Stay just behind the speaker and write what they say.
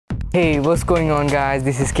Hey, what's going on guys?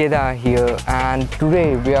 This is Kedar here, and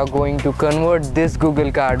today we are going to convert this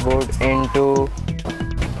Google Cardboard into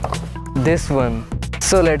this one.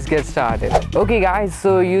 So let's get started. Okay guys,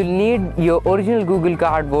 so you need your original Google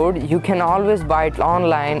Cardboard. You can always buy it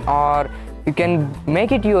online, or you can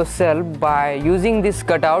make it yourself by using these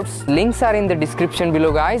cutouts. Links are in the description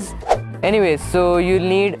below guys. Anyways, so you'll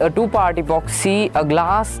need a 2-part epoxy, a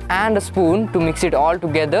glass and a spoon to mix it all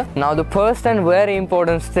together. Now the first and very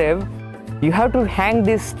important step, you have to hang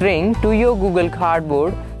this string to your Google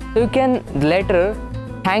Cardboard so you can later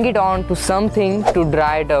hang it on to something to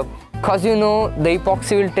dry it up. Cause you know the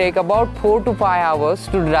epoxy will take about 4 to 5 hours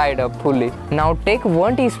to dry it up fully. Now take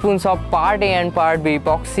 1 teaspoon of part A and part B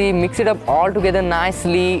epoxy, mix it up all together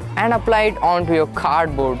nicely and apply it onto your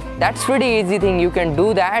cardboard. That's pretty easy thing, you can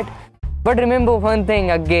do that. But remember one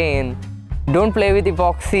thing again, don't play with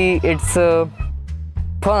epoxy. It's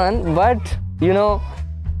fun, but you know,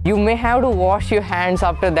 you may have to wash your hands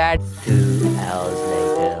after that. 2 hours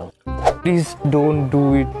later. Please don't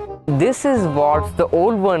do it. This is what the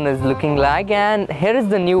old one is looking like, and here is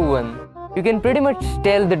the new one. You can pretty much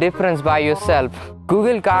tell the difference by yourself.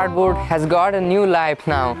 Google Cardboard has got a new life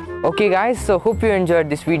now. Okay guys, so hope you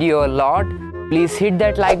enjoyed this video a lot. Please hit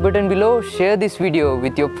that like button below, share this video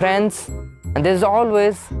with your friends, and as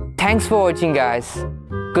always, thanks for watching guys.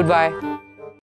 Goodbye.